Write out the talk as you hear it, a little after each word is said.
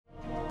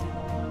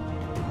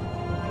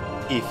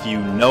If you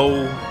know,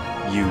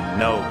 you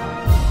know.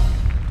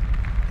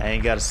 I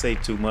ain't gotta say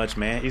too much,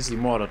 man. It's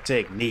Immortal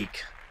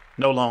Technique.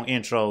 No long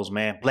intros,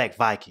 man. Black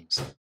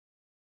Vikings.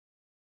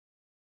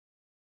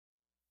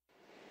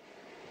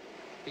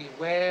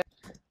 Beware.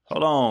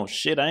 Hold on,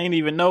 shit, I ain't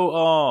even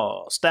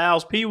know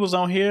Styles P was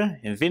on here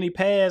and Vinnie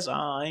Paz.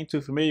 I ain't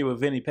too familiar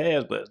with Vinnie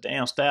Paz, but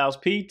damn, Styles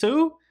P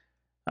too?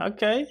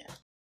 Okay.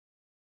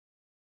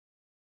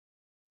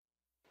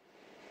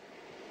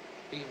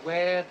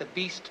 Beware the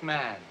beast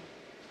man,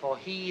 for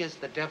he is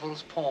the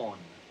devil's pawn.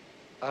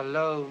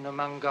 Alone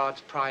among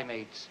God's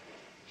primates,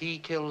 he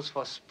kills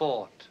for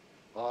sport,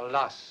 or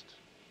lust,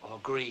 or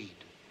greed.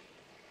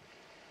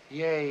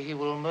 Yea, he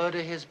will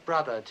murder his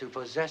brother to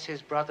possess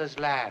his brother's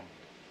land.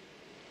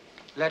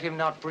 Let him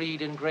not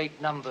breed in great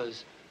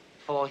numbers,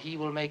 for he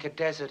will make a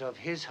desert of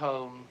his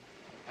home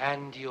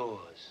and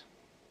yours.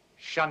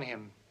 Shun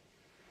him.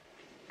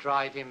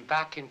 Drive him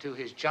back into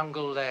his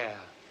jungle lair,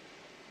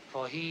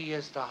 for he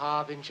is the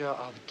harbinger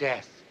of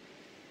death.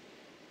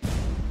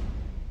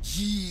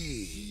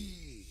 Yeah.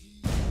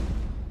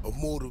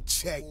 Immortal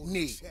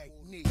Technique.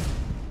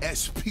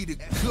 SP the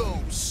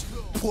Ghost.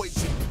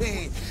 Poison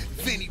Pen.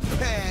 Vinnie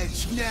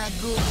Paz.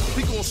 Nagga.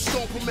 We gon'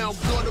 stomp him out,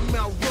 gut him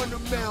out, run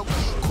him out.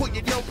 Call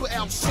your number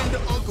out, send the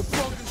Uncle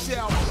Bunkers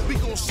out. We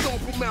gon'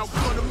 stomp him out,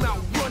 gut him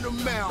out, run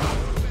him out.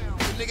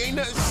 Nigga, ain't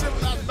nothing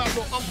civilized about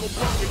no Uncle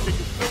Bunkers,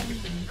 nigga, feel me?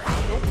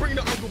 Don't bring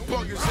the Uncle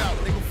Bunkers out,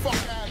 nigga,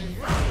 fuck out of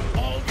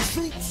here. All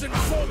troops in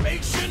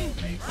formation.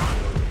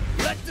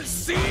 Let the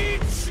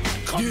siege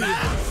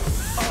commence.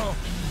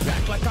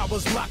 Back like I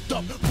was locked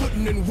up,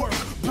 putting in work,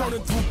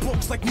 burning through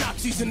books like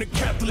Nazis in the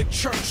Catholic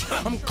Church.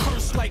 I'm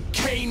cursed like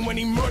Cain when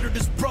he murdered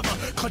his brother.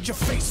 Cut your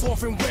face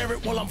off and wear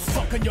it while I'm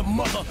fucking your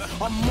mother.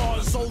 I'm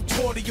Mars, old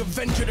Tor, the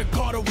Avenger, the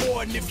God of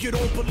War. And if you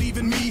don't believe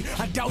in me,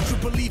 I doubt you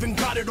believe in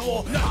God at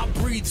all. I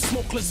breathe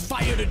smokeless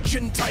fire, the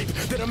gin type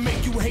that'll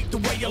make you hate the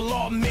way your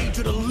law made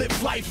you to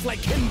live life like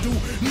Hindu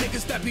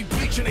niggas that be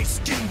bleaching they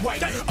skin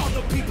white.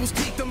 Other people's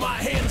teeth in my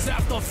hands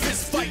after a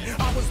fist fight.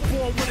 I was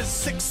born with a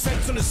sixth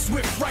sense and a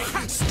swift right.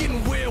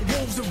 Skin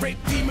werewolves and rape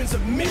demons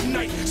at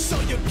midnight.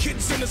 Sell your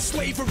kids into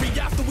slavery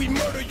after we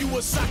murder you,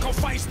 or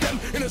sacrifice them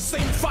in the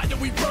same fire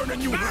we burning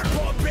you.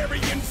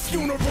 Barbarian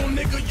funeral,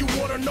 nigga, you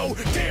wanna know?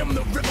 Damn,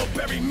 the river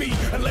bury me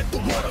and let the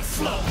water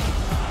flow.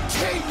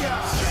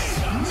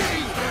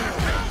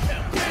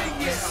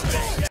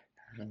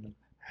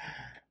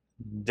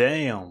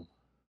 Damn.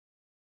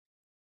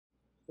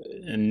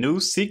 A new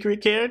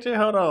secret character?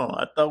 Hold on.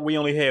 I thought we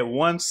only had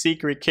one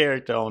secret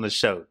character on the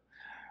show.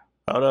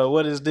 Hold on,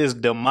 what is this?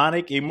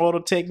 Demonic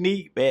Immortal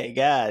Technique? Man,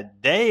 god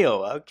damn.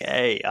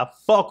 Okay, I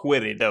fuck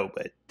with it though,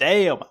 but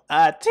damn.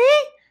 IT?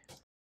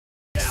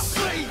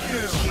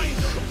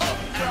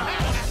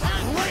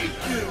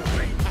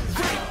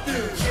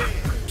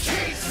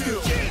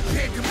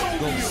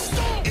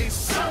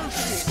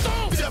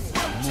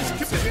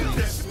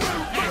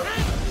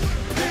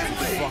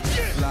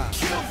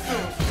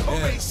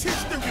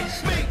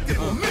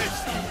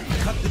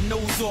 Cut the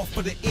nose off,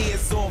 but the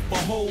ears off a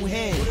whole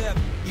head.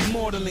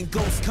 Immortal and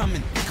ghost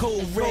coming,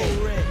 cold red.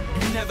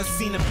 You never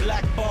seen a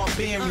black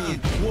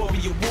barbarian,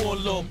 warrior,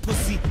 warlord,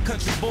 pussy,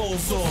 cut your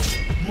balls off.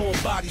 More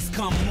bodies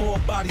come, more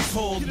bodies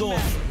hauled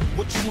off.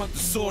 What you want the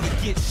sword to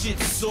get shit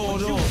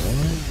sawed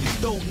off?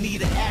 You don't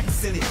need an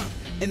axe in it.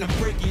 And I'm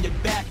breaking your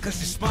back cause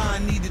your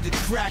spine needed a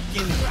crack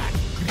in it.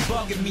 You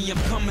bugging me, I'm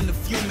coming to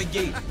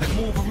fumigate. Like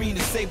Wolverine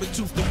and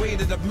Sabretooth, the way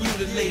that I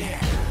mutilate.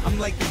 I'm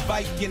like the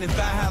Viking and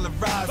Valhalla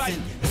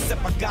rising.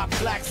 Except I got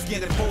black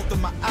skin and both of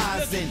my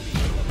eyes in.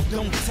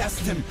 Don't test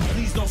him,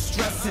 please don't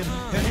stress him.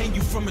 He'll hang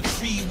you from a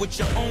tree with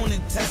your own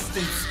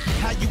intestines.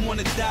 How you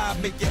wanna die,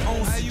 make your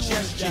own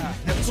suggestion.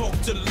 Now talk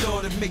to the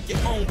Lord and make your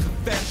own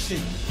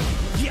confession.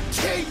 Yeah,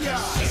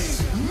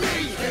 chaos,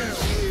 mayhem,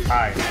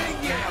 Alright.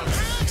 bang out,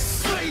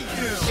 slay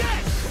them,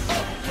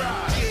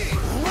 upright,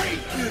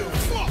 rape them,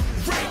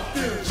 rape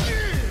them,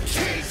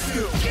 case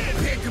them,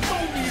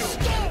 pandemonium,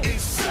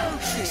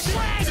 insurgent,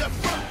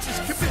 debunkers,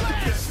 commit the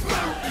best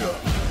murder,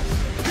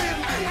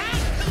 pillage,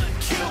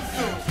 kill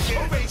them,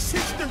 erase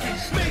history,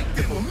 make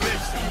them a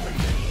mystery.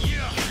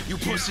 You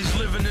pussies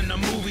living in the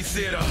movie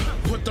theater.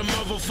 Put the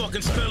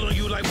motherfucking spell on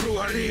you like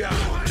brujeria.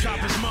 Chop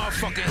his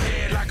motherfucking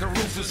head like a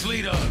ruthless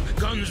leader.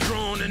 Guns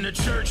drawn in the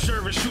church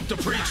service, shoot the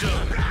preacher.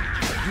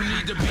 You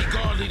need to be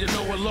godly to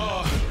know a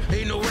law.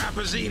 Ain't no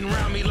rappers eating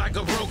around me like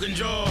a broken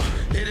jaw.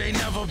 It ain't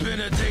never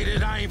been a day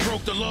that I ain't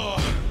broke the law.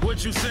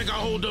 What you think I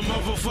hold the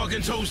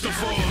motherfucking toaster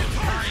for?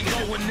 I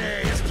ain't going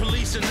there, it's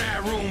police in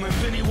that room. And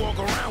Vinny walk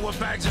around with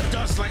bags of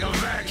dust like a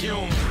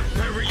vacuum.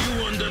 Bury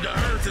you under the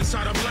earth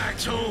inside a black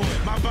tomb.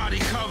 My body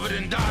covered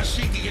in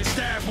dashiki and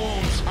stab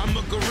wounds. I'm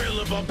a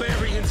gorilla,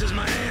 barbarians is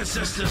my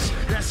ancestors.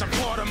 That's a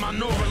part of my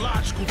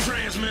neurological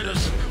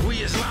transmitters. We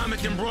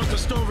Islamic and brought the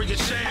story of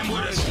sham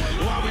with us.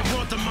 While we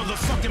brought the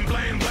motherfucking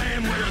blam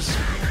with us.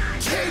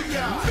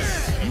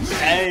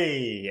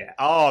 Hey,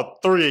 all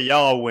three of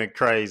y'all went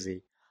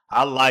crazy.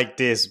 I like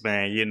this,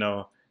 man. You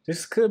know,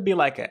 this could be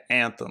like an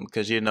anthem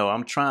because, you know,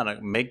 I'm trying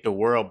to make the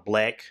world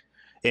black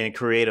and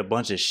create a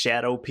bunch of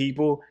shadow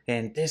people.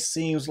 And this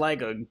seems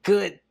like a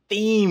good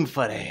theme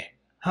for that.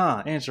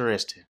 Huh,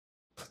 interesting.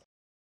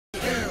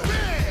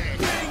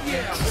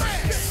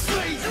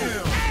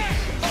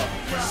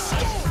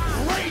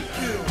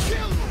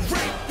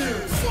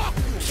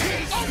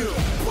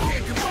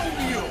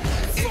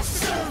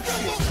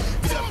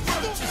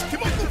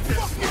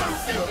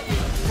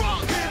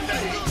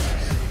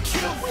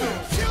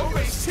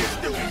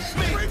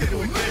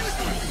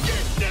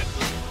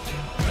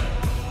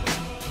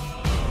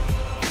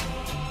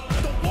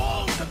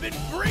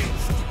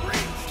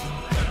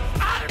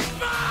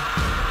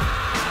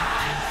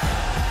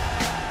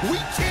 We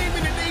came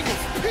in the name of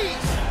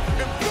peace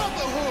and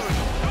brotherhood.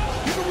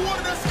 You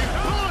wanted us in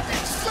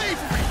bondage,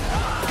 slavery,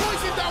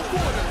 poisoned our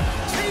water,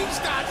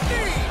 changed our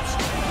names,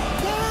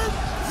 worm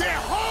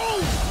their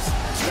homes,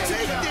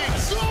 take their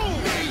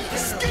clothes,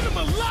 skin them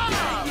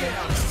alive.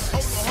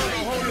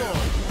 Hold on.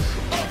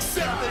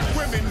 Upset the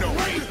women, though.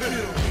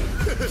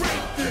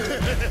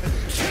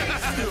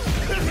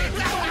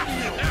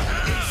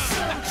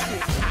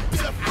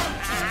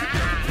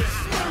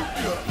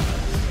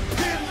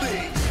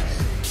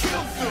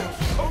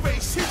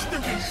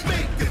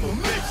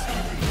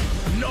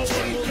 No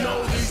one will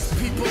know these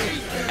people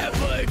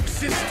ever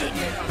existed.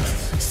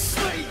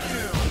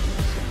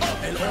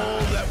 And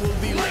all that will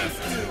be left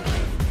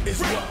is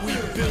what we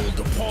build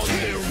upon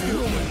their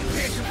ruin.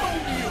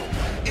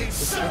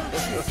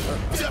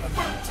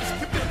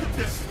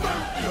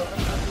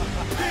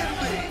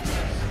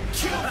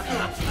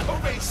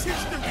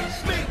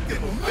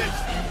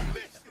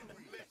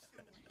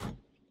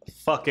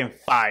 Fucking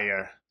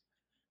fire.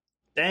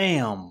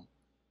 Damn.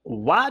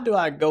 Why do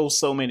I go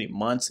so many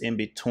months in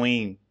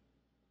between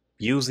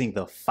using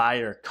the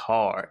fire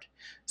card?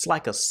 It's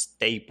like a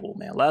staple,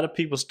 man. A lot of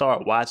people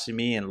start watching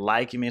me and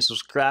liking me and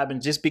subscribing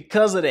just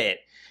because of that.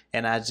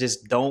 And I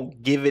just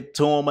don't give it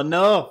to them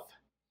enough.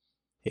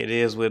 It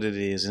is what it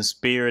is. And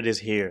spirit is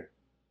here.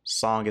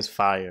 Song is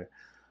fire.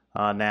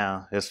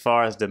 Now, as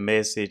far as the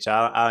message,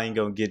 I ain't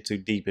gonna get too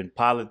deep in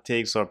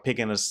politics or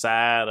picking a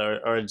side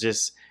or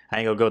just, I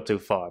ain't gonna go too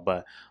far.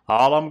 But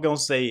all I'm gonna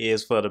say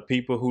is for the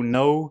people who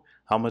know,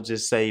 I'm gonna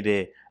just say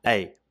that,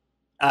 hey,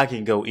 I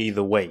can go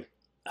either way.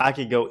 I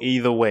can go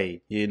either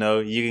way. You know,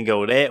 you can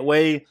go that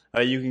way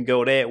or you can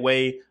go that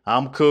way.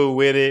 I'm cool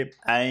with it.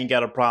 I ain't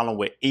got a problem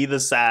with either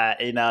side,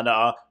 you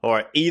know,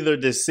 or either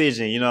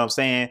decision. You know what I'm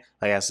saying?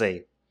 Like I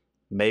say,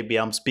 maybe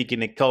I'm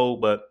speaking in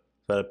code, but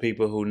for the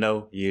people who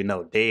know, you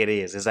know, there it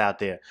is. It's out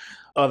there.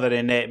 Other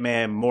than that,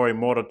 man, more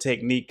Immortal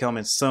Technique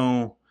coming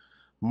soon.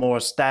 More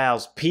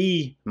Styles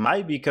P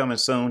might be coming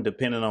soon,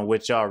 depending on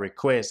what y'all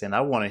request. And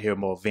I want to hear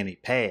more Vinnie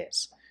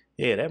Paz.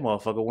 Yeah, that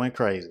motherfucker went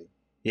crazy.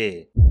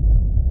 Yeah.